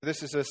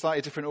This is a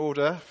slightly different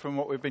order from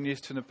what we've been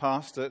used to in the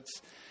past.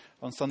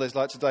 On Sundays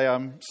like today,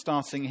 I'm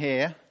starting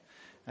here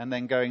and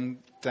then going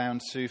down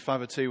to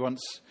 5:02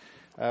 once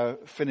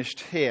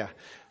finished here.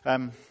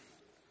 I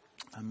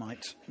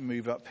might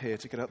move up here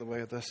to get out of the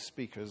way of the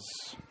speakers.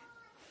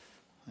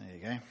 There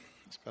you go.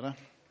 That's better.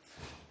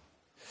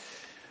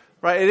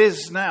 Right, it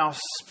is now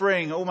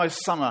spring,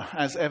 almost summer,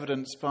 as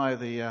evidenced by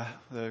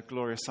the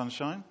glorious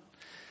sunshine.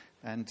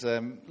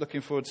 And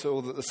looking forward to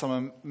all that the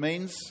summer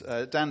means.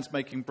 Dan's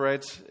making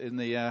bread in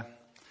the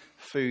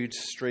food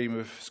stream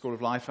of School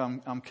of Life.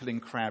 I'm killing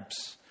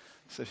crabs.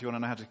 So if you want to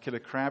know how to kill a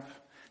crab,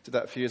 did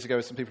that a few years ago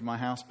with some people in my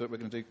house, but we're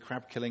going to do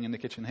crab killing in the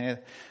kitchen here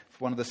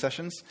for one of the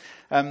sessions.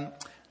 And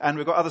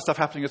we've got other stuff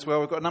happening as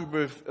well. We've got a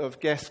number of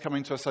guests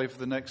coming to us over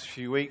the next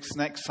few weeks.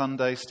 Next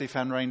Sunday,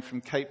 Stefan Rain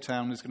from Cape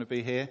Town is going to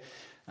be here.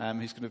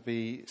 He's going to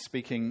be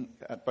speaking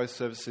at both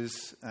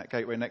services at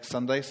Gateway next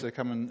Sunday, so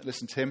come and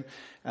listen to him.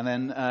 And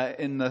then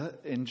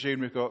in June,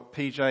 we've got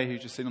PJ,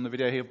 who's just seen on the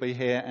video. He'll be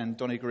here, and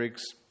Donnie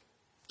Griggs,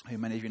 who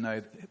many of you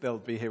know, they'll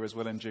be here as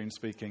well in June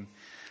speaking.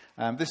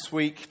 This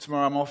week,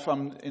 tomorrow I'm off.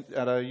 I'm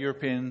at a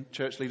European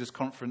Church Leaders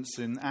Conference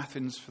in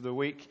Athens for the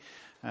week.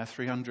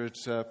 300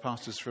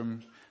 pastors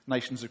from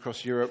nations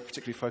across Europe,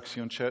 particularly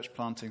focusing on church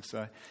planting,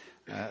 so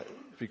it'd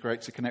be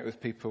great to connect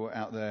with people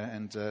out there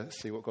and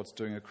see what God's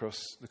doing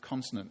across the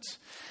continent.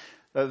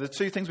 The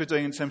two things we're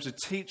doing in terms of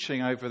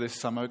teaching over this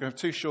summer, we're going to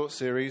have two short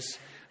series,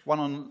 one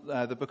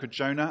on the book of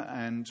Jonah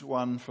and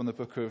one from the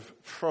book of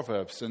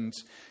Proverbs. And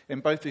in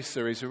both these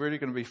series, we're really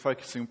going to be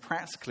focusing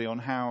practically on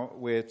how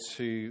we're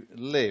to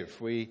live.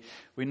 We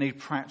need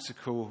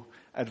practical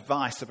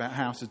advice about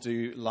how to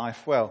do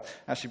life well.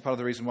 Actually, part of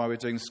the reason why we're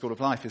doing the School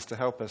of Life is to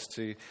help us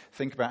to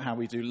think about how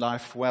we do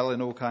life well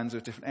in all kinds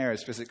of different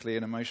areas, physically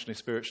and emotionally,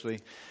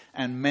 spiritually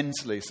and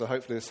mentally. So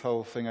hopefully this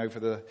whole thing over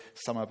the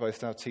summer,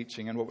 both our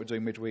teaching and what we're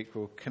doing midweek,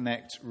 will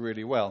connect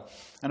really well.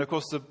 And of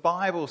course, the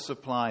Bible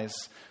supplies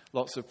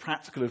lots of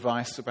practical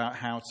advice about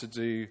how to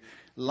do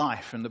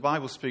life. And the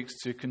Bible speaks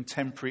to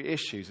contemporary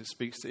issues. It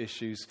speaks to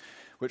issues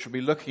which we'll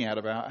be looking at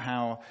about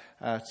how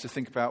to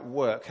think about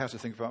work, how to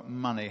think about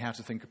money, how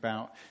to think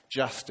about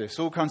justice,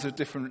 all kinds of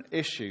different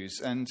issues.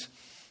 And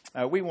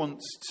we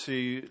want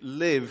to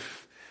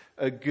live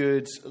a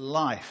good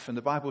life. And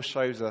the Bible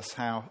shows us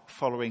how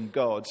following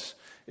God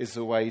is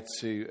the way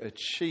to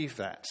achieve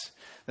that.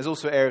 There's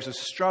also areas of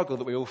struggle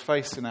that we all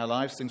face in our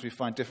lives, things we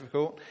find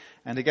difficult.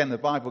 And again, the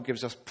Bible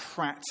gives us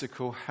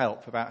practical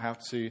help about how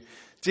to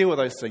deal with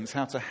those things,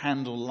 how to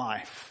handle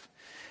life.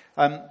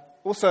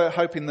 Also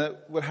hoping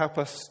that will help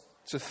us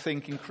to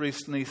think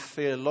increasingly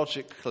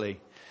theologically.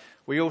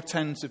 We all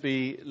tend to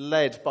be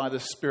led by the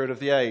spirit of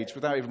the age.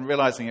 Without even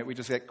realizing it, we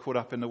just get caught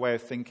up in the way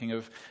of thinking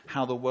of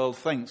how the world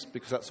thinks,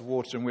 because that's the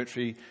water in which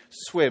we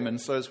swim.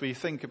 And so as we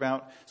think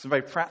about some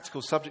very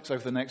practical subjects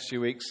over the next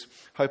few weeks,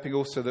 hoping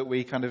also that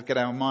we kind of get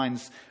our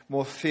minds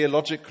more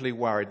theologically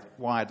wired,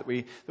 that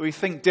we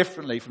think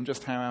differently from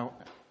just how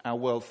our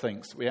world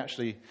thinks. That we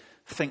actually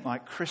think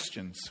like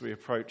Christians. We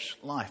approach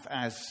life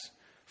as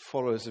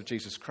followers of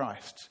Jesus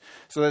Christ.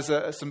 So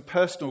there's some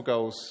personal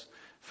goals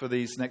for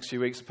these next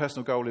few weeks. The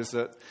personal goal is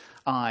that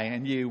I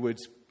and you would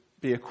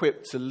be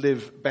equipped to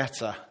live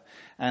better.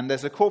 And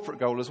there's a corporate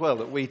goal as well,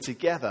 that we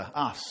together,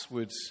 us,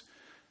 would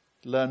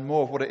learn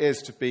more of what it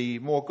is to be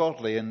more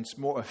godly and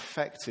more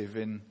effective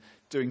in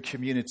doing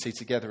community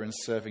together and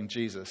serving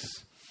Jesus.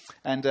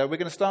 And we're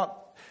going to start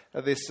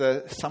this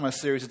summer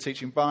series of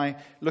teaching by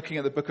looking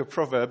at the book of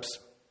Proverbs.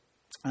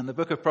 And the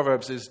book of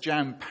Proverbs is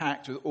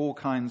jam-packed with all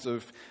kinds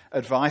of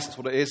advice. That's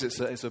what it is.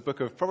 It's a book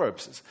of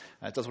Proverbs.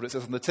 It does what it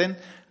says on the tin.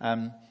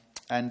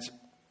 And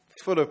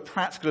full of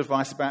practical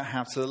advice about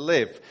how to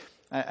live.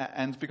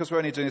 And because we're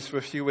only doing this for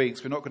a few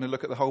weeks, we're not going to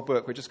look at the whole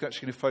book. We're just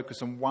actually going to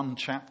focus on one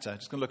chapter.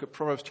 Just going to look at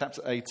Proverbs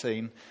chapter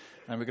 18.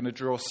 And we're going to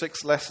draw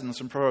 6 lessons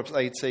from Proverbs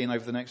 18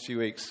 over the next few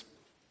weeks,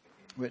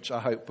 which I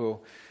hope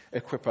will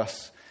equip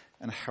us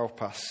and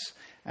help us.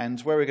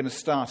 And where we're going to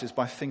start is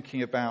by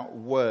thinking about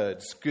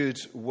words, good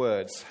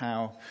words,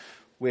 how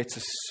we're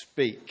to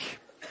speak.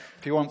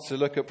 If you want to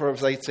look at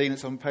Proverbs 18,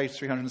 it's on page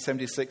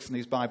 376 in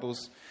these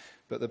Bibles,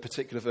 but the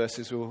particular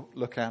verses we'll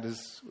look at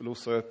will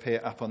also appear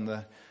up on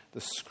the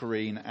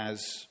screen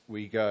as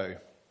we go.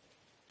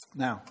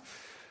 Now,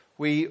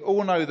 we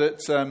all know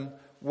that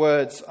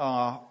words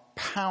are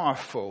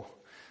powerful.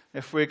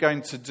 If we're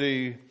going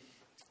to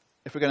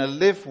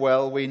live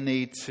well, we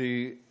need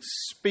to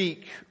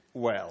speak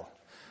well.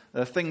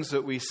 The things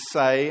that we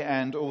say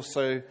and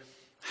also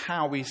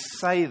how we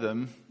say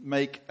them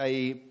make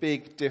a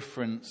big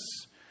difference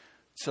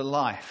to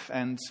life.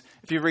 And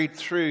if you read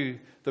through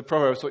the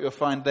Proverbs, what you'll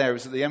find there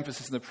is that the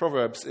emphasis in the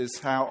Proverbs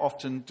is how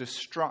often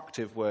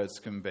destructive words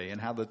can be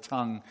and how the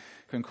tongue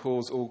can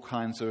cause all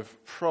kinds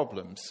of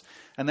problems.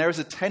 And there is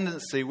a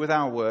tendency with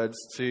our words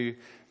to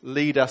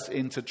lead us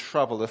into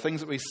trouble. The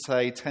things that we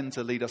say tend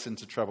to lead us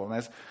into trouble. And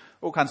there's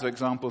all kinds of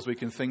examples we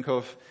can think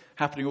of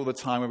happening all the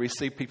time where we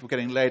see people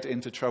getting led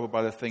into trouble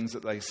by the things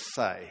that they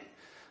say.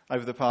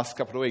 Over the past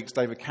couple of weeks,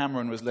 David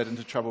Cameron was led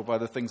into trouble by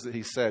the things that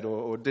he said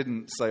or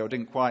didn't say or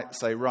didn't quite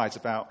say right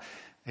about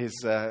his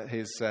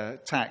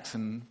tax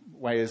and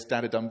way his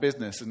dad had done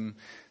business. And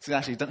so he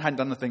actually hadn't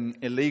done anything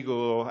illegal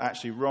or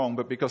actually wrong,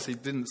 but because he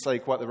didn't say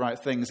quite the right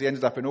things, he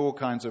ended up in all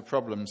kinds of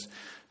problems.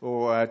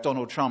 Or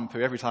Donald Trump,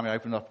 who every time he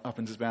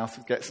opens his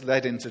mouth gets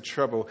led into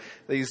trouble.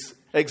 These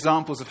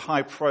examples of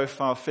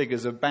high-profile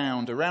figures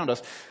abound around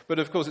us. But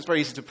of course, it's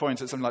very easy to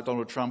point at something like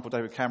Donald Trump or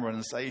David Cameron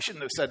and say, you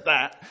shouldn't have said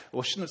that,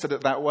 or shouldn't have said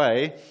it that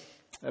way.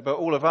 But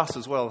all of us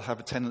as well have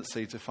a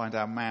tendency to find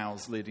our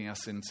mouths leading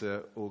us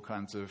into all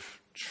kinds of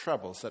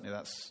trouble. Certainly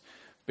that's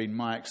been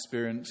my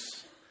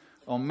experience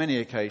on many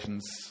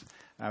occasions.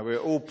 We're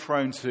all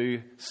prone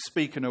to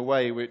speak in a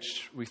way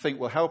which we think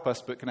will help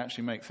us but can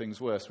actually make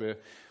things worse. We're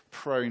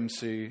prone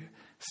to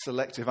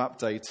selective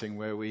updating,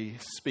 where we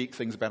speak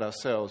things about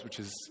ourselves which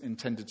is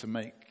intended to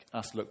make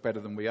us look better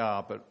than we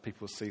are, but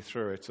people see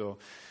through it. Or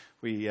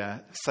we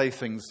say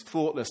things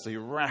thoughtlessly,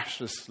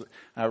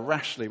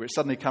 rashly, which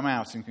suddenly come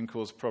out and can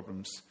cause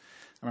problems.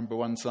 I remember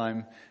one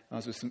time I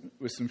was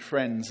with some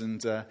friends,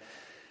 and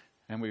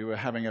we were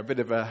having a bit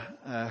of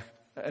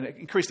an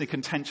increasingly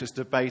contentious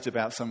debate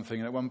about something.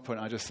 And at one point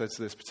I just said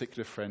to this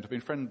particular friend, I've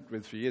been friend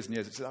with for years and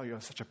years, I said, "Oh,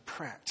 you're such a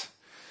prat."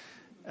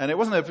 And it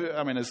wasn't,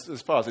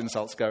 as far as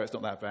insults go, it's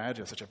not that bad.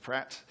 You're such a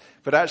prat.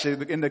 But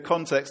actually, in the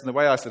context and the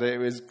way I said it,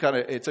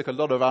 it took a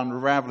lot of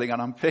unraveling and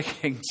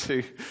unpicking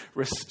to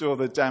restore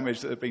the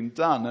damage that had been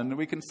done. And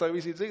we can so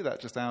easily do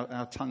that. Just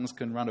our tongues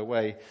can run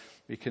away.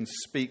 We can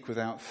speak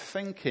without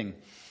thinking.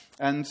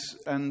 And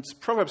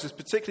Proverbs is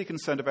particularly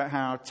concerned about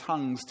how our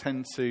tongues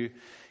tend to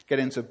get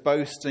into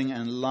boasting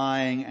and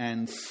lying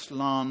and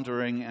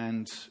slandering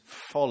and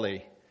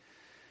folly.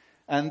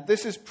 And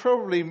this is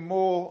probably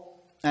more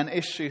an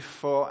issue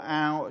for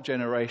our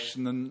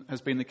generation than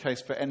has been the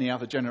case for any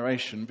other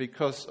generation,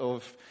 because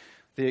of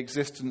the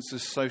existence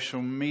of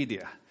social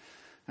media.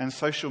 And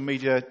social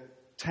media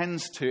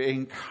tends to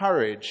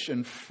encourage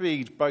and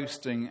feed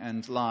boasting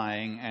and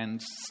lying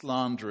and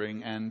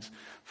slandering and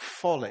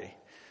folly.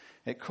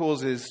 It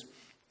causes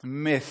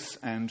myths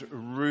and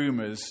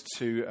rumours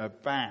to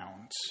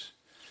abound.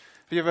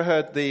 Have you ever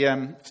heard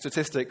the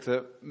statistic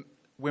that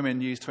women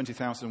use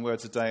 20,000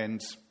 words a day and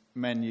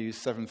men use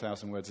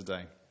 7,000 words a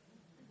day?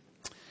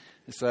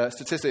 It's a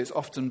statistic that's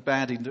often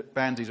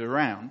bandied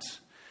around,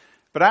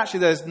 but actually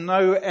there's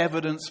no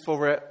evidence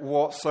for it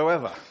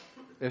whatsoever.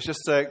 It's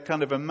just a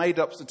kind of a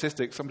made-up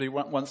statistic somebody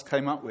once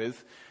came up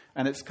with,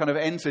 and it's kind of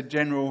entered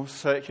general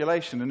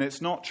circulation, and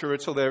it's not true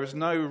at all. There is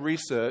no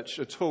research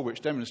at all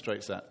which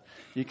demonstrates that.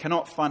 You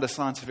cannot find a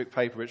scientific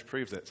paper which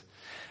proves it.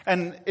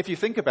 And if you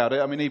think about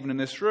it, even in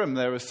this room,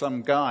 there are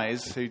some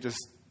guys who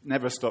just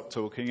never stop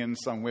talking, and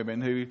some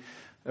women who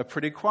are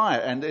pretty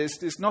quiet. And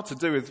it's not to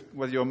do with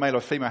whether you're male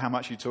or female, how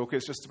much you talk.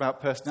 It's just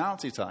about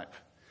personality type.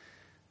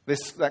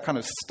 That kind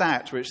of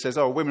stat which says,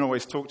 women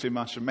always talk too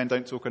much and men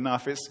don't talk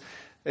enough.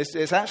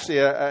 It's actually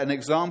an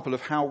example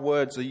of how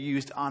words are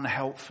used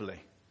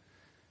unhelpfully.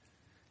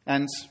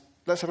 And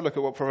let's have a look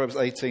at what Proverbs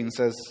 18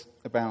 says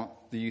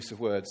about the use of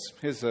words.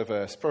 Here's a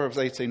verse, Proverbs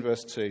 18,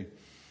 verse 2.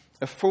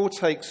 A fool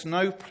takes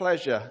no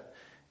pleasure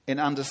in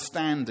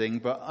understanding,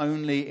 but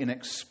only in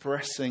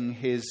expressing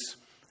his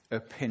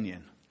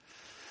opinion.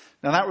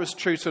 Now, that was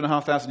true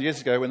 2,500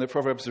 years ago when the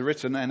Proverbs were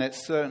written, and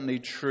it's certainly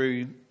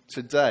true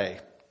today.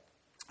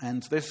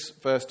 And this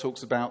verse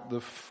talks about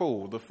the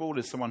fool. The fool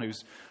is someone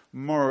who's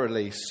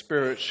morally,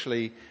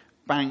 spiritually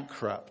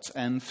bankrupt.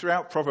 And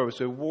throughout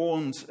Proverbs, we're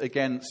warned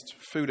against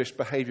foolish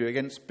behavior,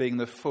 against being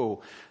the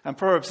fool. And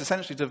Proverbs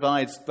essentially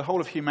divides the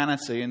whole of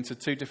humanity into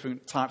two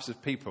different types of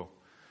people.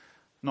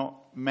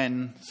 Not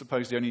men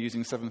supposedly only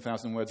using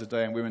 7,000 words a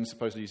day and women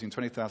supposedly using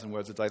 20,000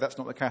 words a day. That's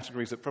not the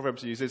categories that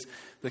Proverbs uses.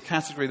 The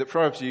category that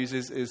Proverbs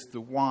uses is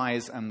the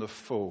wise and the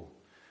fool.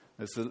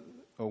 There's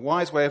a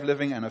wise way of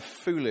living and a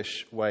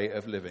foolish way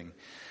of living.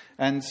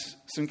 And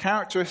some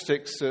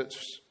characteristics that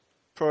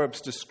Proverbs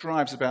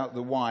describes about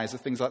the wise are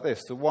things like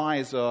this. The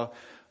wise are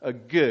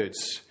good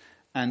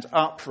and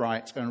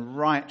upright and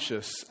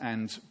righteous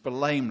and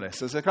blameless.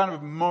 There's a kind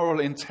of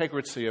moral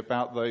integrity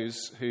about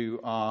those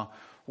who are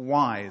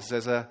wise.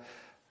 There's a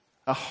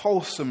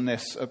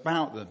wholesomeness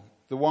about them.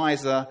 The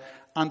wise are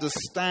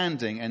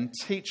understanding and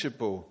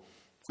teachable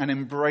and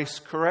embrace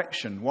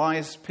correction.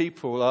 Wise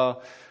people are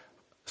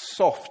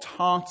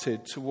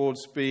soft-hearted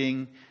towards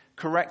being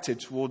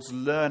corrected, towards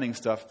learning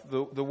stuff.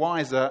 The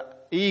wise are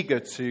eager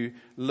to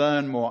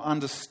learn more,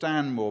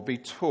 understand more, be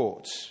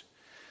taught.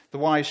 The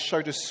wise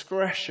show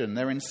discretion.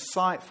 They're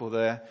insightful.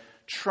 They're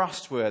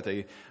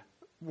trustworthy.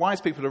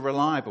 Wise people are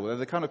reliable. They're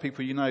the kind of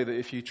people you know that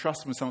if you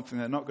trust them with something,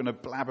 they're not going to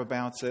blab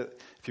about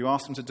it. If you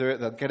ask them to do it,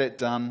 they'll get it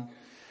done.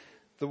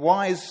 The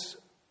wise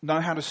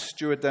know how to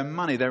steward their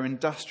money. They're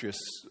industrious.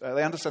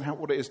 They understand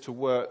what it is to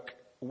work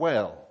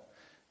well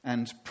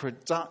and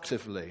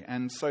productively.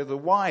 And so the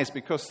wise,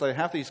 because they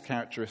have these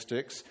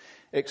characteristics,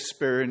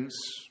 experience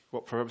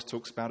what Proverbs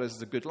talks about as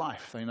the good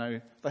life. They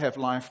know they have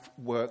life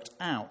worked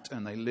out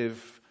and they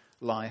live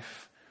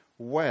life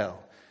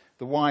well.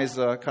 The wise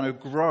are kind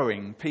of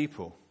growing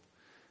people.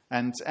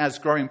 And as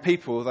growing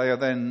people, they are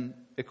then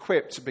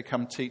equipped to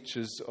become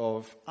teachers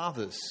of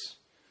others.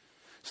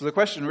 So the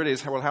question really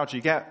is, how do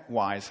you get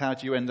wise? How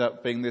do you end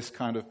up being this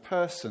kind of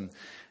person?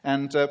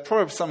 And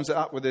Proverbs sums it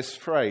up with this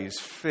phrase,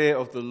 fear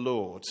of the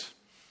Lord.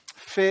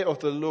 Fear of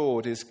the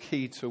Lord is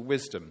key to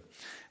wisdom.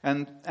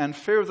 And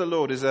fear of the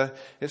Lord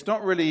it's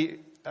not really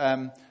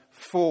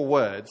 4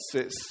 words.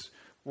 It's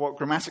what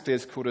grammatically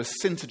is called a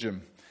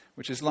syntagm,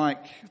 which is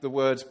like the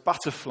word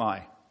butterfly.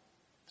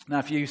 Now,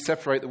 if you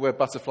separate the word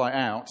butterfly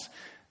out,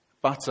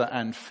 butter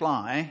and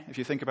fly, if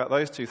you think about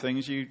those two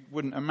things, you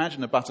wouldn't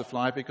imagine a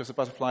butterfly because a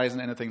butterfly isn't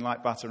anything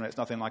like butter and it's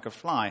nothing like a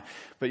fly.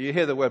 But you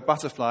hear the word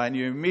butterfly and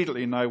you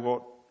immediately know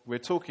what we're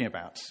talking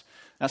about.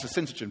 That's a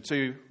syntagm,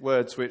 2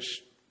 words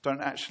which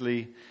don't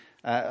actually,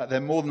 they're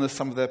more than the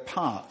sum of their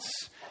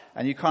parts.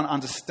 And you can't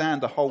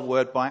understand the whole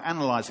word by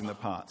analysing the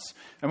parts.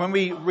 And when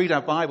we read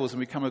our Bibles and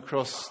we come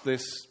across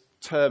this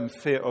term,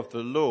 fear of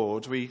the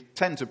Lord, we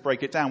tend to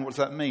break it down. What does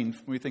that mean?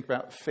 When we think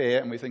about fear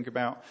and we think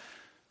about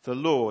the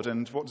Lord,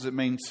 and what does it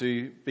mean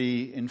to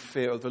be in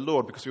fear of the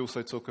Lord? Because we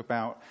also talk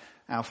about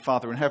our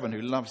Father in heaven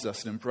who loves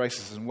us and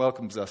embraces us and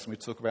welcomes us. And we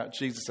talk about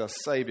Jesus, our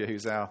Saviour,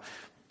 who's our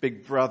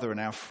big brother and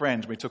our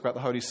friend. And we talk about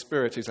the Holy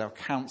Spirit, who's our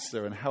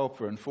counsellor and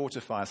helper and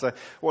fortifier. So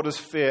what does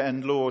fear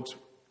and Lord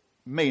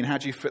mean? How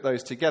do you fit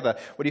those together?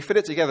 Well, you fit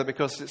it together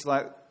because it's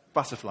like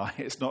butterfly.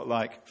 It's not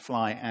like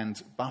fly and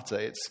butter.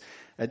 It's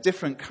a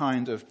different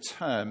kind of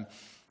term.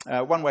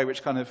 One thing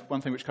which kind of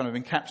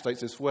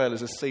encapsulates this well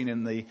is a scene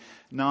in the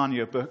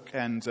Narnia book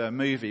and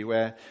movie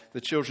where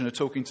the children are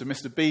talking to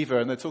Mr. Beaver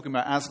and they're talking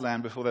about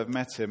Aslan before they've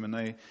met him,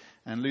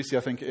 and Lucy,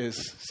 I think it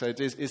is, said,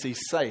 is he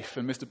safe?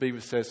 And Mr.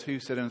 Beaver says, who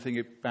said anything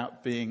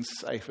about being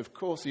safe? Of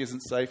course he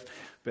isn't safe,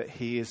 but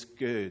he is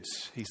good.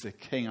 He's the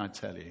king, I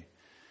tell you.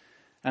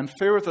 And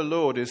fear of the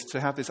Lord is to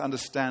have this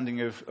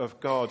understanding of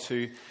God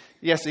who,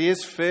 yes, he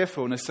is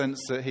fearful in the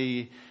sense that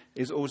he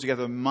is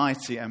altogether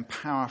mighty and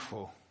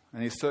powerful.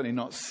 And he's certainly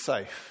not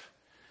safe.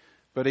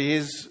 But he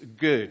is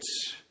good.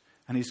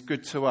 And he's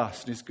good to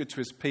us. And he's good to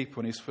his people.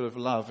 And he's full of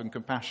love and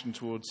compassion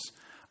towards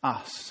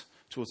us,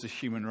 towards the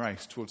human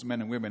race, towards men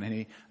and women. And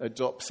he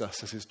adopts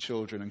us as his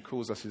children and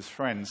calls us his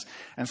friends.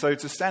 And so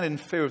to stand in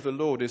fear of the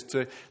Lord is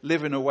to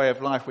live in a way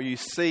of life where you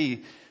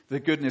see the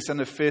goodness and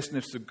the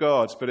fierceness of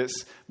God. But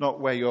it's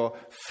not where you're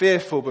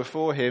fearful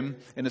before him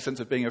in the sense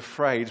of being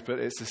afraid. But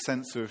it's a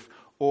sense of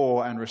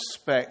awe and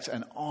respect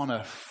and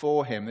honour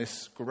for him,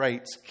 this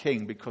great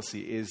king, because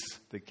he is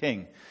the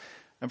king.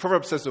 And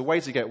Proverbs says the way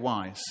to get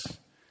wise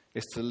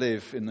is to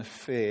live in the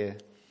fear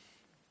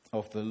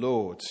of the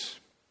Lord.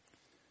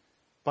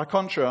 By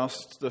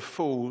contrast, the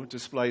fool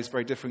displays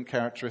very different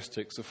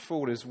characteristics. The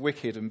fool is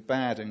wicked and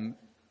bad and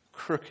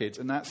crooked,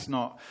 and that's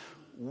not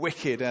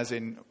wicked as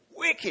in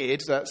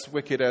wicked, that's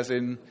wicked as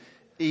in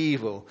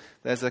evil.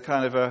 There's a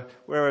kind of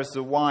whereas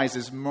the wise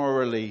is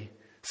morally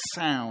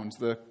sound,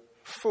 the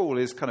fool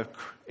is kind of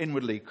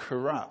inwardly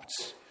corrupt.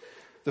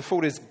 The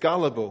fool is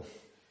gullible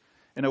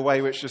in a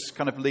way which just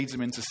kind of leads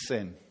him into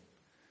sin,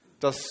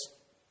 does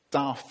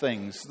daft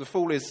things. The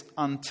fool is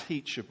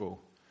unteachable.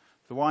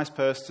 The wise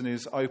person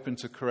is open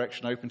to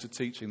correction, open to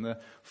teaching. The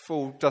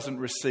fool doesn't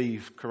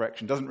receive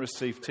correction, doesn't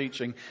receive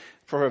teaching.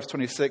 Proverbs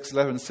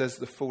 26:11 says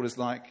the fool is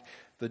like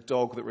the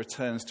dog that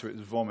returns to its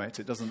vomit.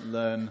 It doesn't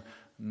learn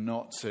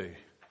not to.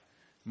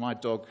 One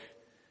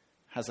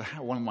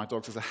of my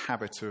dogs has a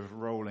habit of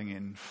rolling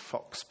in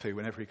fox poo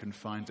whenever he can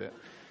find it.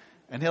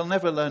 And he'll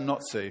never learn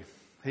not to.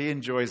 He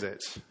enjoys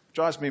it.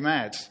 Drives me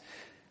mad.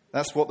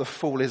 That's what the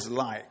fool is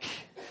like.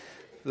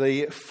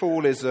 The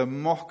fool is a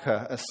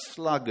mocker, a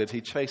sluggard.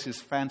 He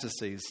chases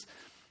fantasies.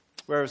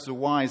 Whereas the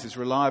wise is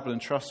reliable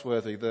and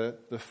trustworthy, the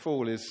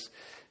fool is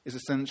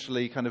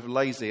essentially kind of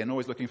lazy and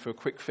always looking for a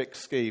quick fix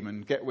scheme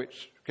and get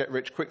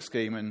rich quick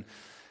scheme and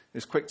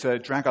is quick to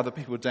drag other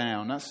people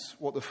down. That's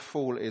what the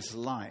fool is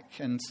like.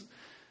 And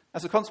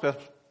as a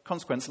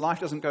consequence, life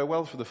doesn't go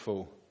well for the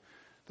fool.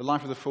 The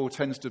life of the fool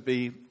tends to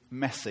be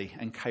messy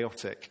and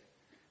chaotic,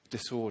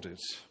 disordered.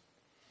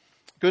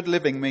 Good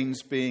living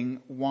means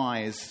being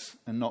wise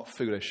and not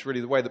foolish.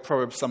 Really, the way the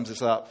Proverbs sums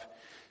this up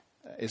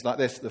is like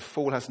this. The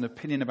fool has an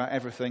opinion about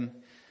everything,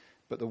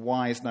 but the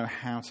wise know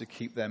how to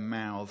keep their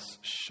mouths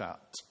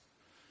shut.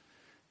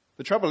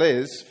 The trouble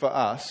is, for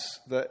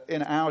us, that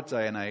in our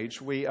day and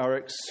age, we are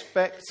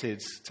expected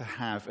to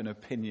have an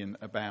opinion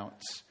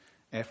about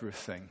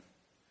everything.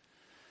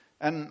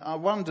 And I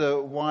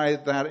wonder why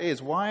that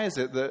is. Why is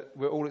it that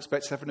we're all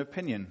expected to have an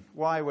opinion?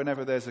 Why,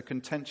 whenever there's a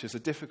contentious, a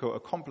difficult,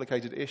 a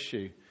complicated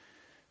issue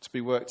to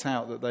be worked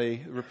out, that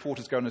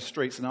reporters go on the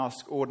streets and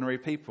ask ordinary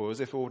people, as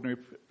if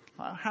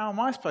how am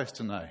I supposed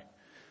to know?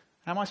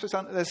 How am I supposed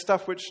to? There's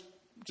stuff which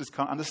I just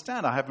can't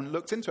understand. I haven't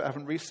looked into it. I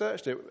haven't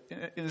researched it.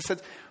 In a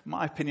sense,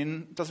 my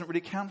opinion doesn't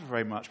really count for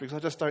very much because I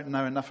just don't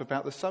know enough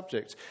about the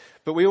subject.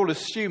 But we all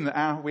assume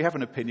that we have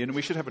an opinion and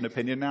we should have an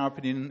opinion. And our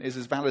opinion is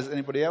as valid as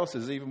anybody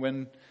else's, even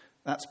when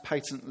that's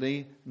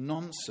patently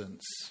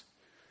nonsense.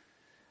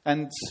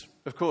 And,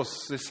 of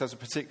course, this has a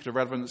particular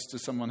relevance to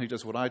someone who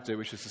does what I do,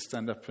 which is to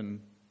stand up and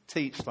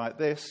teach like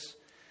this.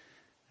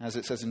 As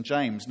it says in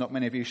James, not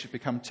many of you should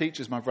become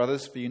teachers, my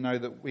brothers, for you know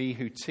that we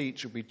who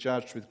teach will be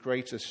judged with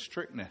greater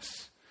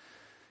strictness.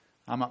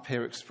 I'm up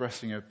here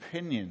expressing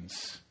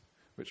opinions,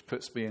 which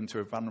puts me into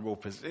a vulnerable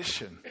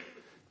position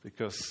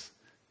because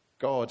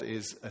God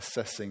is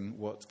assessing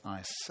what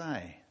I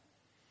say.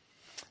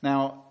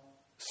 Now,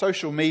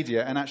 social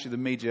media, and actually the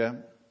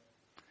media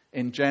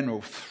in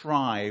general,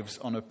 thrives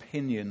on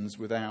opinions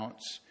without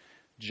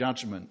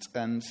judgment.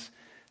 And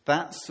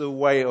that's the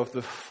way of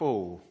the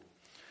fool.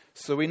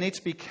 So we need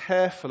to be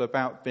careful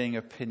about being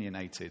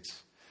opinionated.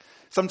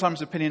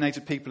 Sometimes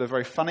opinionated people are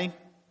very funny.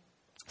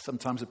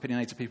 Sometimes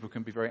opinionated people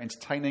can be very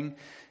entertaining.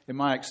 In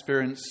my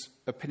experience,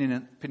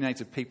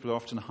 opinionated people are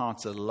often hard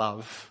to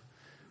love.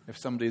 If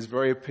somebody is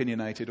very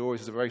opinionated,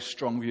 always has a very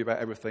strong view about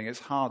everything, it's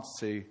hard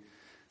to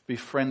be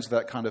friends with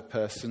that kind of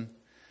person.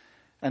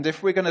 And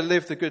if we're going to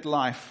live the good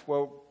life,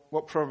 well,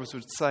 what Proverbs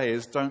would say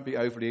is don't be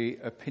overly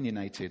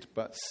opinionated,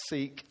 but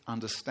seek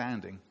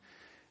understanding.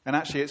 And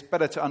actually, it's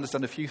better to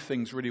understand a few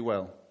things really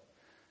well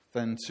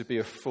than to be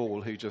a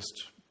fool who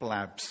just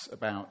blabs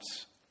about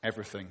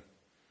everything.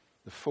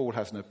 The fool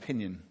has an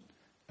opinion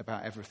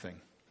about everything.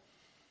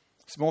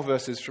 Some more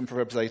verses from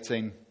Proverbs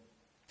 18.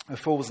 A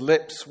fool's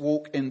lips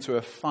walk into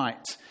a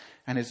fight,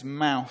 and his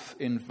mouth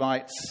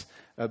invites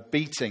a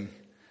beating.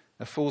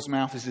 A fool's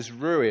mouth is his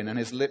ruin, and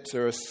his lips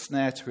are a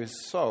snare to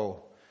his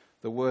soul.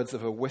 The words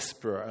of a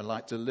whisperer are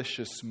like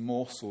delicious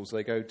morsels.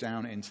 They go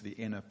down into the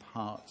inner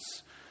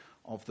parts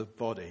of the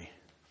body.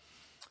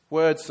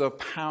 Words are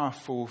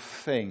powerful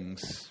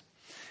things.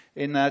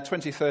 In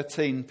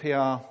 2013,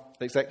 PR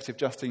executive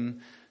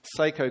Justine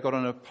Sacco got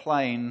on a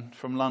plane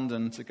from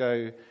London to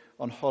go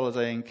on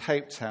holiday in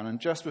Cape Town, and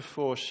just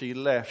before she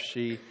left,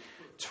 she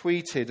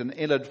tweeted an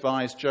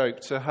ill-advised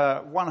joke to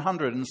her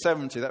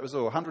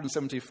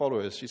 170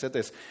 followers. She said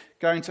this: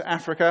 "Going to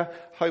Africa,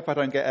 hope I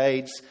don't get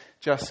AIDS,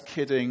 just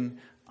kidding,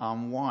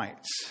 I'm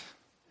white."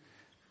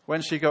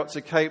 When she got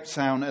to Cape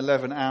Town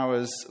 11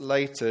 hours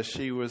later,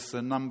 she was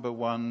the number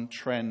one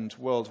trend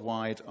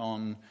worldwide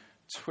on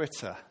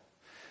Twitter.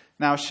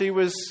 Now, she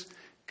was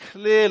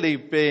clearly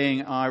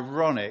being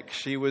ironic.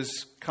 She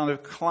was kind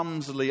of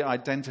clumsily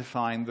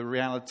identifying the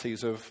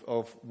realities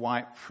of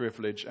white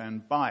privilege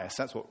and bias.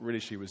 That's what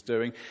really she was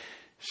doing.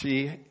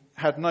 She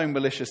had no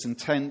malicious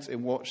intent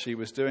in what she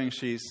was doing.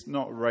 She's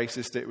not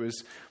racist. It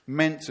was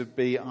meant to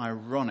be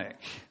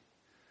ironic.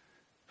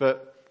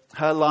 But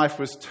her life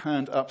was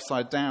turned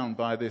upside down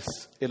by this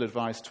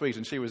ill-advised tweet.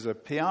 And she was a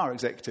PR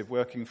executive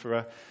working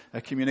for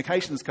a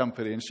communications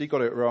company, and she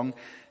got it wrong.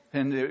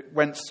 And it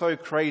went so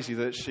crazy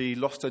that she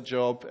lost her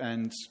job,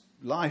 and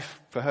life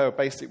for her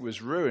basically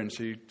was ruined.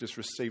 She just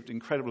received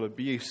incredible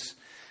abuse,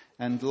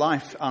 and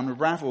life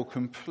unraveled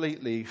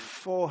completely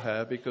for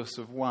her because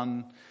of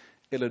one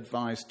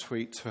ill-advised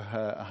tweet to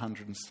her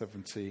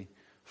 170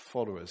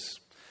 followers.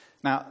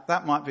 Now,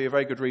 that might be a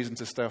very good reason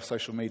to stay off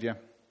social media.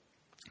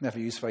 Never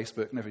use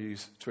Facebook, never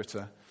use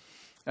Twitter.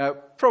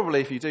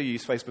 Probably if you do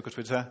use Facebook or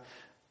Twitter,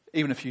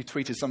 even if you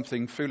tweeted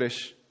something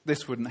foolish,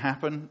 this wouldn't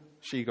happen.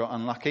 She got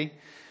unlucky.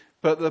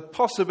 But the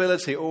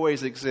possibility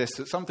always exists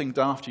that something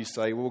daft you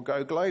say will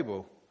go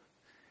global.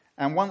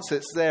 And once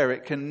it's there,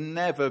 it can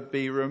never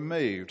be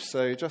removed.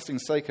 So Justine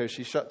Sacco,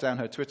 she shut down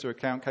her Twitter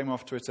account, came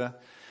off Twitter.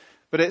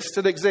 But it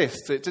still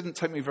exists. It didn't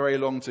take me very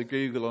long to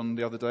Google on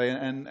the other day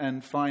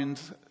and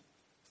find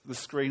the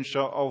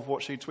screenshot of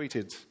what she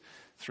tweeted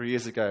 3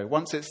 years ago.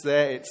 Once it's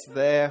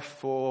there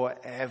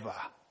forever.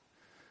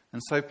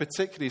 And so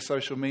particularly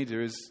social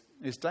media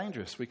is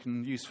dangerous. We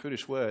can use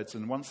foolish words,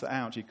 and once they're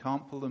out, you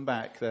can't pull them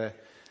back.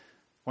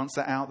 Once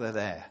they're out, they're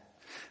there.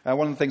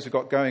 One of the things we've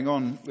got going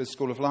on with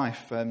School of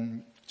Life,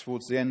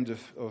 towards the end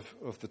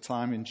of the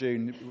time in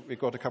June, we've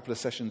got a couple of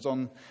sessions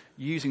on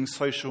using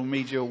social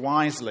media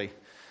wisely.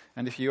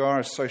 And if you are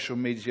a social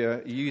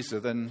media user,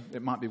 then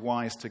it might be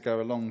wise to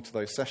go along to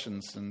those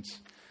sessions and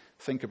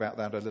think about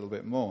that a little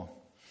bit more.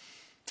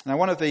 Now,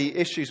 one of the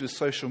issues with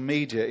social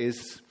media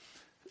is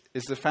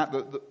the fact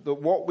that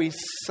what we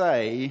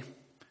say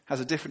has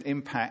a different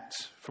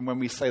impact from when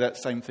we say that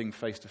same thing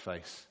face to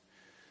face.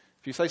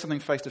 If you say something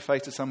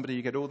face-to-face to somebody,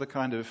 you get all the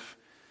kind of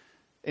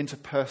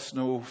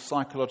interpersonal,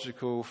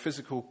 psychological,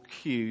 physical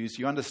cues.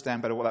 You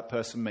understand better what that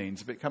person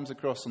means. If it comes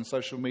across on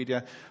social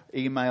media,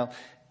 email,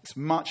 it's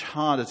much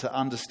harder to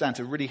understand,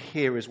 to really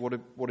hear is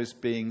what is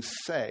being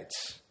said.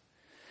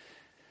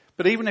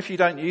 But even if you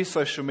don't use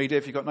social media,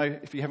 if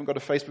you haven't got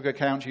a Facebook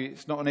account,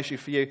 it's not an issue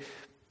for you.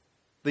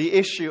 The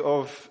issue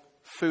of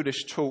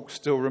foolish talk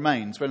still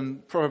remains.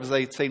 When Proverbs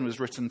 18 was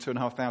written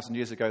 2,500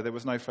 years ago, there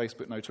was no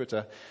Facebook, no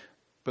Twitter.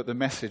 But the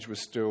message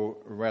was still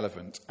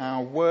relevant.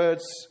 Our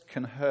words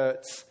can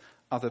hurt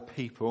other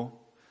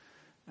people,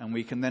 and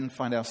we can then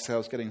find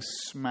ourselves getting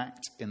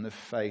smacked in the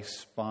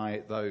face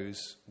by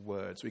those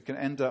words. We can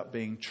end up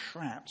being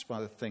trapped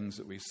by the things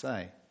that we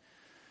say.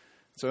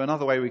 So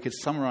another way we could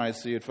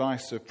summarize the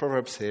advice of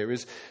Proverbs here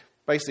is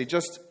basically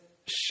just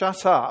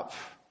shut up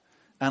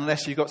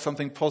unless you've got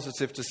something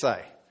positive to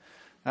say.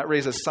 That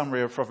really is a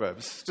summary of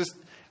Proverbs. Just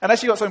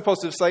unless you've got something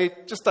positive to say,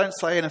 just don't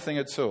say anything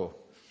at all.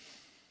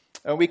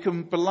 We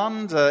can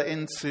blunder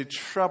into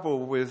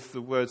trouble with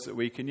the words that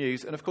we can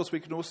use. And of course, we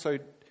can also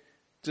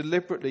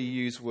deliberately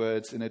use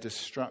words in a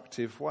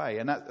destructive way.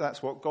 And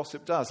that's what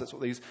gossip does. That's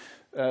what these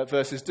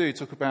verses do.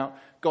 Talk about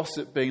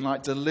gossip being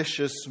like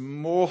delicious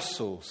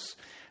morsels.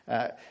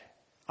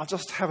 I'll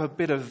just have a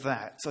bit of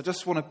that. I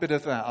just want a bit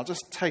of that. I'll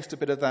just taste a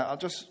bit of that. I'll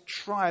just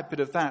try a bit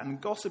of that.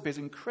 And gossip is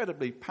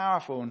incredibly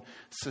powerful and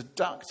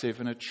seductive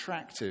and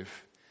attractive.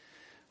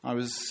 I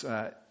was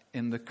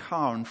in the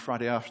car on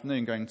Friday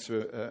afternoon going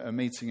to a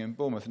meeting in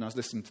Bournemouth, and I was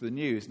listening to the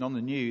news. And on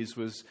the news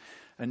was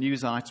a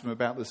news item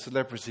about the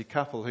celebrity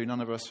couple who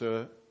none of us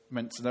are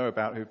meant to know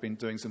about, who've been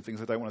doing some things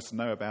they don't want us to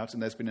know about,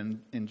 and there's been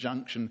an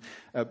injunction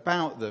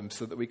about them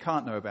so that we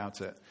can't know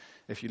about it.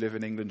 If you live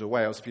in England or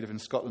Wales, if you live in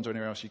Scotland or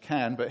anywhere else, you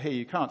can, but here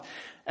you can't.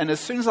 And as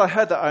soon as I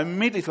heard that, I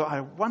immediately thought,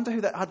 I wonder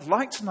who that, I'd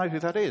like to know who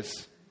that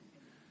is.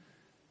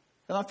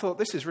 And I thought,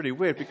 this is really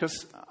weird,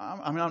 because,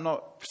 I'm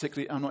not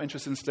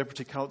interested in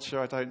celebrity culture.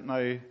 I don't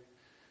know,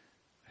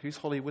 who's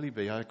Holly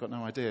Willoughby? I've got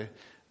no idea.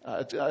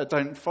 I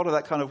don't follow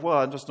that kind of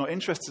world. I'm just not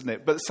interested in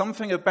it. But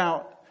something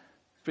about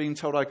being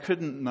told I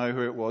couldn't know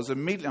who it was,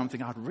 immediately I'm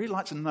thinking, I'd really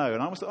like to know.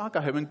 And I was like, I'll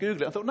go home and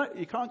Google it. I thought, no,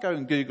 you can't go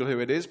and Google who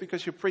it is,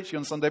 because you're preaching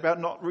on Sunday about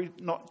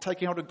not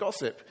taking hold of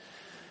gossip.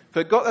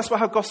 But that's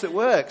how gossip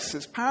works.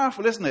 It's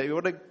powerful, isn't it?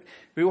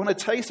 We want to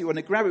taste it. We want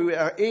to grab it.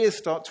 Our ears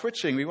start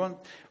twitching. We want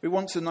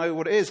to know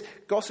what it is.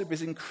 Gossip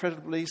is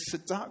incredibly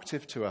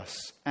seductive to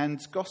us. And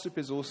gossip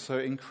is also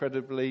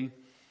incredibly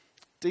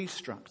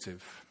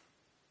destructive.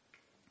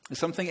 There's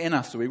something in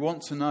us that we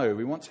want to know.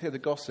 We want to hear the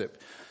gossip.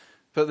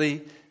 But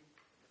the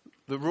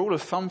rule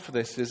of thumb for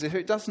this is if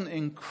it doesn't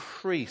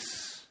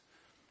increase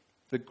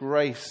the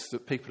grace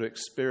that people are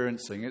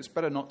experiencing, it's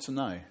better not to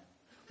know.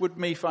 Would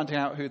me finding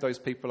out who those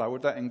people are,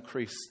 would that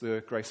increase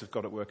the grace of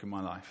God at work in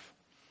my life?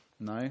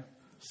 No,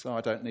 so I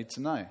don't need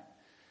to know.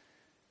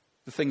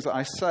 The things that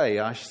I say,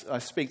 I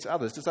speak to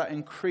others, does that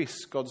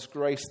increase God's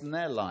grace in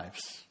their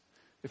lives?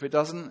 If it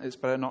doesn't, it's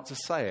better not to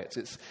say it.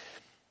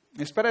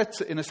 It's better,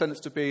 in a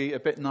sense, to be a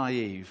bit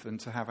naive than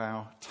to have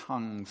our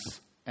tongues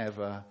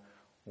ever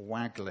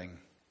waggling.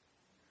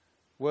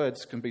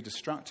 Words can be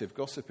destructive.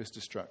 Gossip is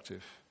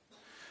destructive.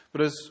 But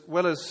as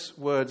well as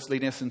words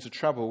leading us into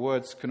trouble,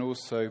 words can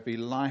also be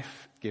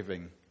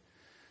life-giving.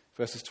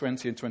 Verses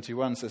 20 and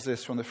 21 says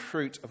this, "From the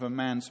fruit of a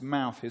man's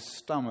mouth his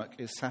stomach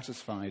is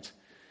satisfied.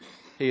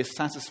 He is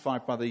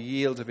satisfied by the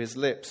yield of his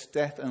lips.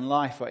 Death and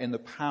life are in the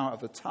power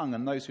of the tongue,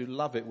 and those who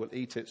love it will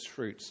eat its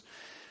fruits."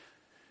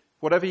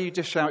 Whatever you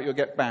dish out, you'll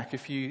get back.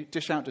 If you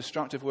dish out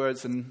destructive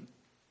words, and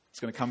it's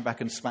going to come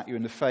back and smack you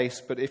in the face.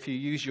 But if you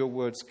use your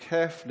words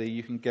carefully,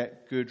 you can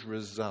get good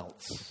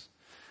results.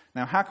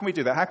 Now, how can we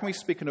do that? How can we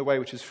speak in a way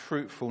which is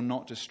fruitful,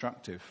 not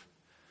destructive?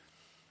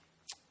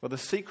 Well, the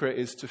secret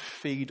is to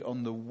feed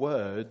on the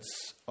words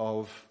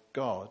of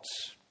God.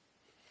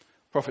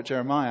 Prophet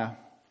Jeremiah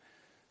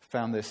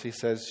found this. He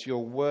says,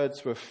 "Your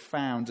words were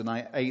found and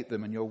I ate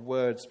them, and your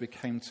words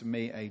became to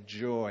me a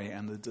joy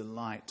and the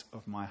delight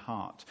of my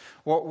heart."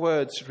 What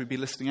words should we be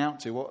listening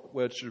out to? What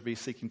words should we be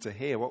seeking to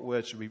hear? What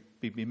words should we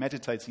be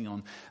meditating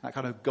on? That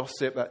kind of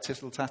gossip, that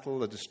tittle-tattle,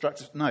 the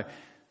destructive? No,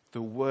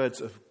 the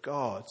words of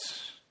God.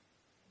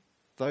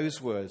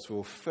 Those words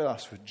will fill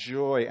us with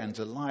joy and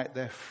delight.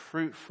 They're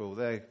fruitful,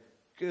 they're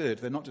good,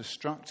 they're not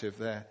destructive,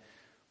 they're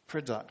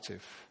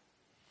productive.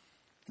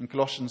 In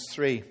Colossians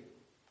 3,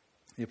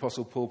 the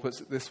Apostle Paul puts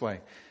it this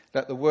way,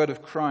 "Let the word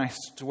of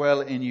Christ dwell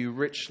in you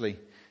richly,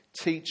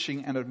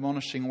 teaching and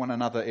admonishing one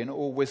another in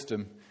all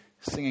wisdom,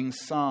 singing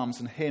psalms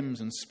and hymns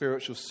and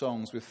spiritual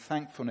songs with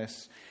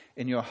thankfulness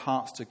in your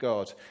hearts to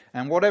God.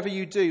 And whatever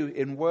you do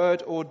in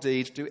word or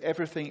deed, do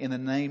everything in the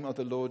name of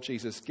the Lord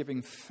Jesus,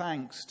 giving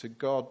thanks to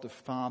God the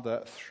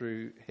Father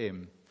through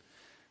him."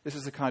 This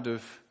is the kind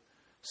of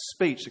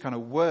speech, the kind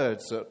of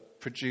words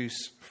that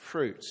produce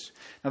fruit.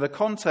 Now, the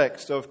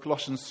context of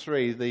Colossians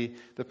 3,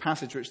 the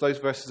passage which those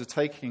verses are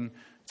taken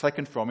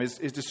from, is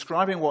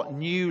describing what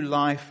new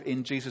life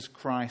in Jesus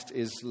Christ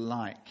is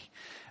like.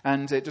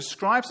 And it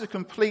describes the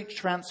complete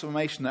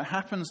transformation that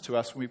happens to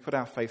us when we put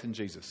our faith in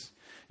Jesus.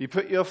 You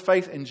put your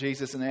faith in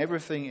Jesus and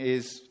everything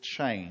is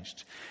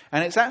changed.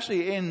 And it's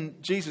actually in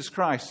Jesus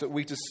Christ that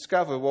we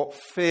discover what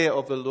fear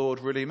of the Lord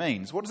really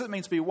means. What does it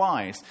mean to be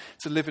wise,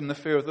 to live in the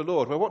fear of the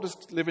Lord? Well, what does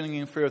living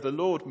in fear of the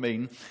Lord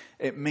mean?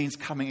 It means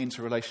coming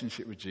into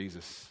relationship with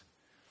Jesus.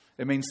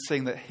 It means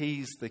seeing that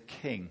he's the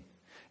King.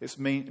 It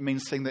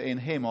means seeing that in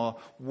him are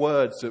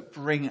words that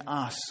bring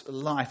us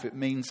life. It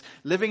means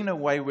living in a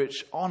way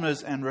which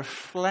honors and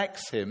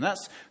reflects him.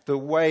 That's the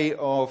way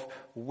of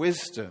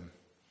wisdom.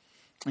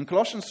 And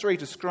Colossians 3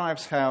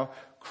 describes how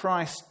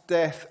Christ's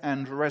death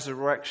and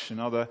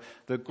resurrection are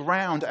the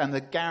ground and the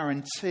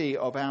guarantee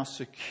of our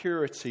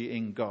security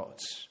in God.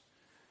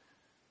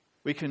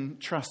 We can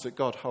trust that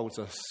God holds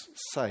us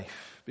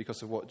safe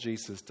because of what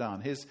Jesus has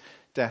done. His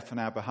death on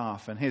our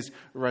behalf and his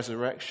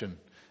resurrection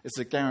is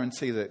a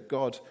guarantee that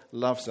God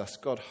loves us,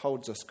 God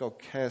holds us, God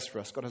cares for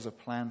us, God has a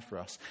plan for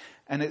us.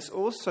 And it's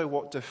also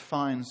what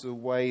defines the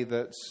way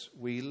that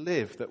we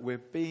live, that we're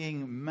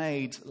being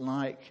made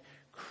like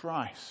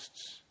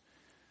Christ.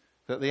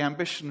 That the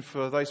ambition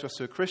for those of us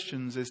who are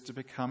Christians is to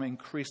become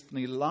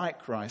increasingly like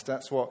Christ.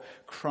 That's what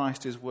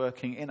Christ is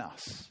working in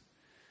us.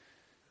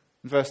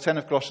 In verse 10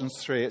 of Colossians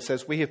 3, it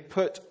says, "We have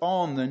put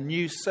on the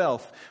new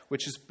self,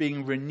 which is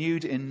being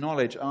renewed in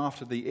knowledge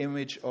after the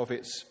image of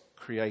its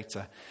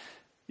Creator."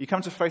 You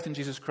come to faith in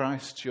Jesus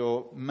Christ,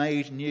 you're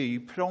made new.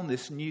 You put on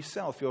this new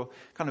self. You're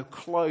kind of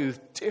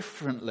clothed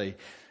differently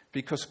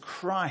because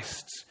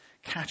Christ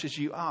catches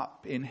you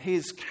up in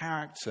his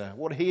character,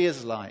 what he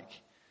is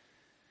like.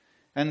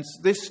 And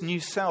this new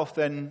self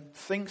then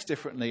thinks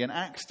differently and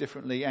acts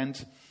differently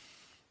and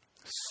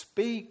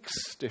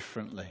speaks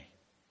differently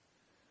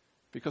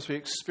because we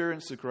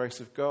experience the grace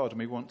of God and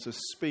we want to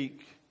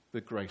speak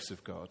the grace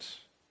of God.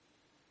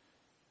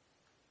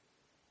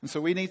 And so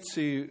we need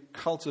to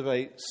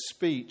cultivate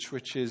speech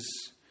which is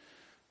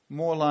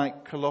more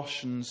like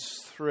Colossians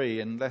 3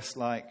 and less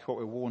like what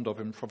we're warned of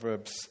in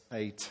Proverbs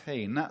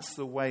 18. That's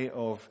the way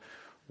of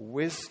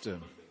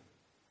wisdom.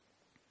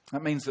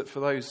 That means that for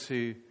those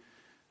who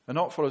are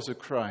not followers of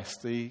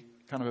Christ, the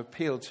kind of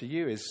appeal to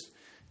you is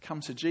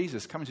come to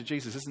Jesus. Coming to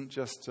Jesus isn't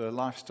just a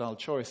lifestyle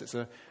choice. It's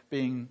a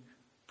being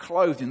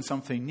clothed in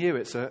something new.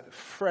 It's a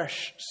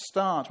fresh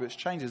start which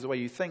changes the way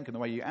you think and the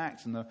way you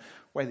act and the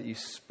way that you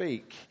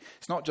speak.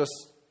 It's not just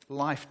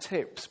life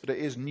tips, but it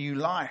is new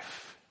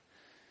life.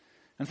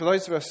 And for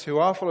those of us who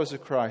are followers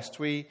of Christ,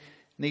 we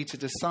need to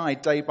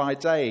decide day by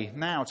day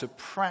now to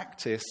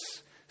practice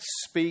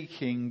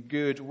speaking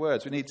good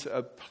words. We need to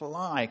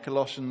apply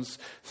Colossians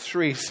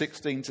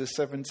 3:16 to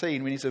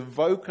 17. We need to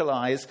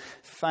vocalize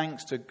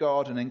thanks to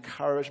God and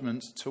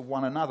encouragement to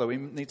one another. We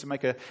need to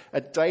make a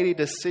daily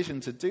decision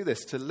to do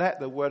this, to let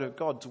the word of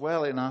God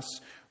dwell in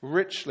us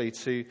richly,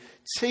 to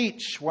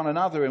teach one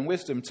another in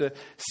wisdom, to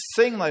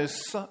sing those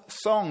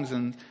songs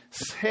and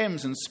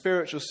hymns and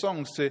spiritual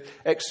songs, to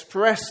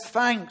express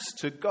thanks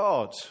to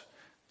God,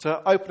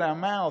 to open our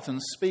mouths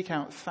and speak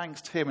out thanks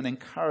to him and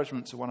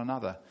encouragement to one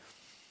another.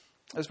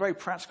 There's very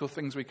practical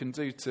things we can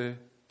do to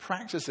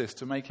practice this,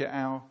 to make it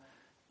our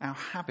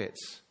habit.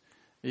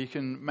 You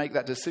can make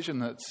that decision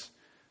that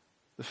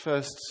the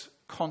first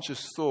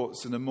conscious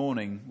thoughts in the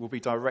morning will be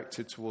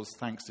directed towards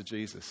thanks to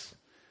Jesus.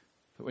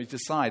 But when you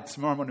decide,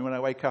 tomorrow morning when I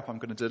wake up, I'm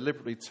going to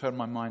deliberately turn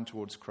my mind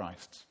towards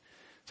Christ,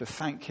 to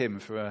thank him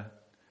for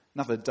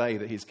another day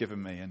that he's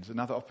given me and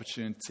another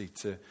opportunity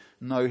to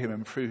know him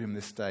and prove him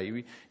this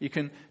day. You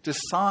can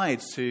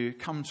decide to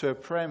come to a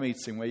prayer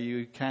meeting where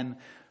you can,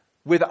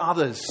 with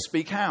others,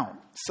 speak out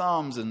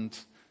psalms and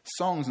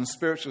songs and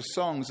spiritual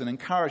songs and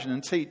encourage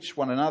and teach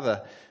one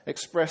another,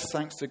 express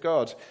thanks to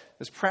God.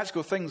 There's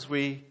practical things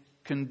we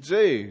can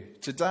do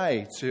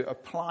today to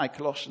apply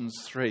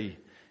Colossians 3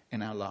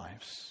 in our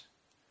lives.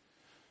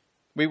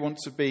 We want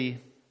to be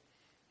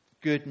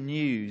good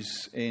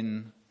news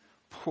in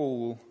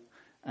Poole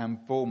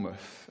and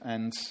Bournemouth,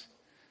 and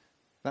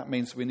that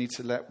means we need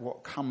to let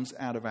what comes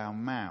out of our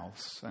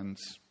mouths and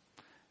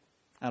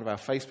out of our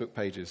Facebook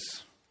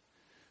pages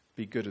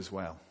be good as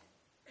well.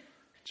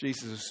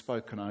 Jesus has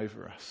spoken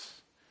over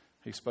us.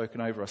 He's spoken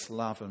over us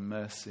love and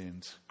mercy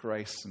and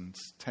grace and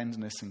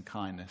tenderness and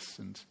kindness.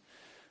 And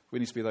we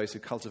need to be those who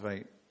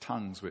cultivate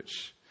tongues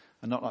which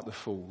are not like the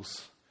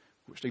fools,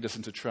 which lead us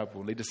into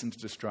trouble, lead us into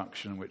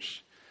destruction,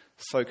 which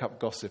soak up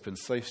gossip and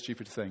say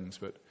stupid things,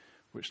 but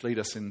which lead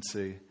us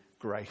into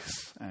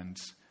grace and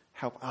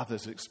help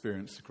others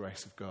experience the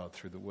grace of God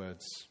through the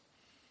words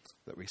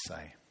that we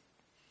say.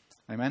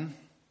 Amen?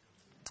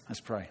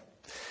 Let's pray.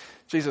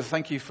 Jesus,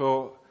 thank you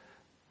for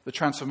the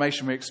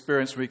transformation we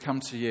experience when we come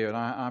to you. And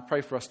I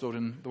pray for us, Lord,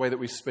 in the way that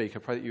we speak. I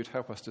pray that you would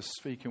help us to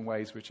speak in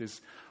ways which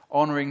is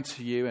honouring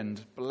to you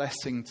and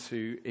blessing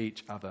to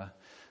each other.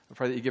 I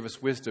pray that you give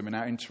us wisdom in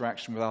our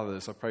interaction with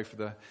others. I pray for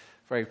the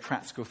very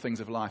practical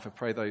things of life. I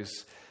pray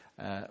those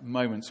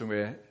moments when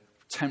we're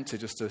tempted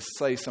just to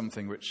say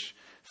something which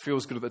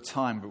feels good at the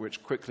time, but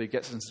which quickly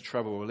gets us into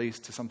trouble or leads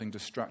to something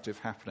destructive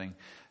happening.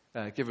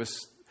 Give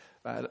us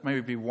may we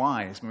be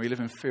wise, may we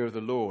live in fear of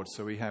the Lord,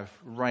 so we have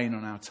rein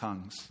on our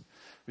tongues.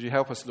 Would you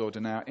help us, Lord,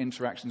 in our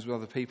interactions with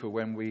other people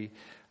when we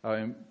are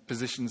in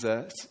positions,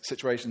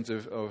 situations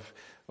of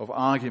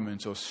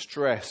argument or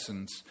stress,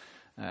 and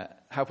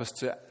help us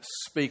to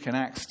speak and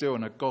act still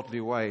in a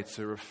godly way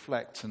to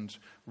reflect and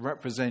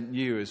represent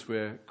you as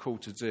we're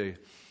called to do.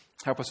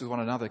 Help us with one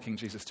another, King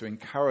Jesus, to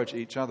encourage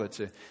each other,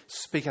 to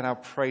speak out our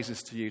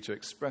praises to you, to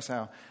express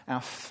our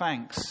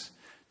thanks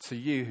to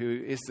you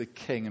who is the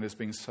King and has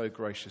been so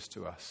gracious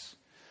to us.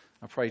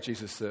 I pray,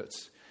 Jesus, that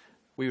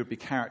we would be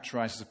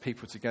characterized as a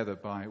people together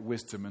by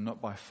wisdom and not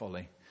by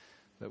folly,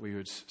 that we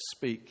would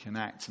speak and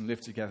act and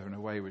live together in a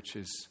way which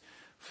is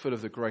full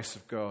of the grace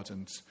of God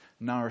and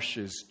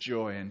nourishes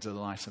joy and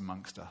delight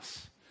amongst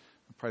us.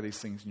 I pray these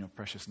things in your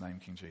precious name,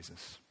 King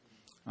Jesus.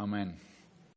 Amen.